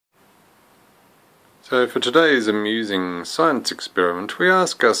So for today's amusing science experiment, we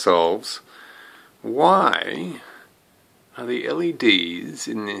ask ourselves, why are the LEDs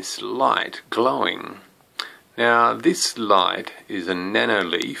in this light glowing? Now this light is a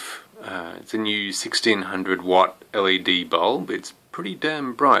NanoLeaf. It's a new 1600 watt LED bulb. It's pretty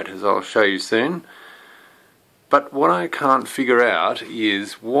damn bright, as I'll show you soon. But what I can't figure out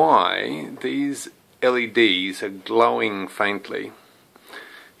is why these LEDs are glowing faintly.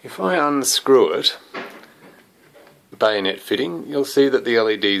 If I unscrew it, the bayonet fitting, you'll see that the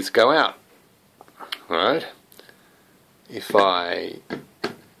LEDs go out. Right? If I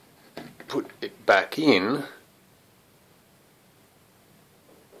put it back in,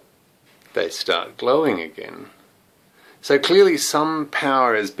 they start glowing again. So clearly some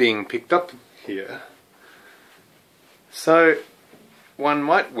power is being picked up here. So one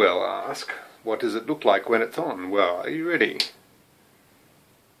might well ask, what does it look like when it's on? Well, are you ready?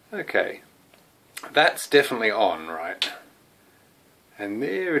 Okay, that's definitely on, right? And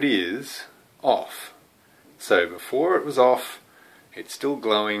there it is, off. So before it was off, it's still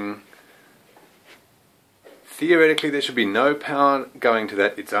glowing. Theoretically there should be no power going to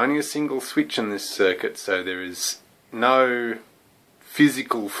that. It's only a single switch in this circuit, so there is no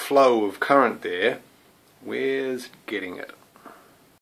physical flow of current there. Where's it getting it?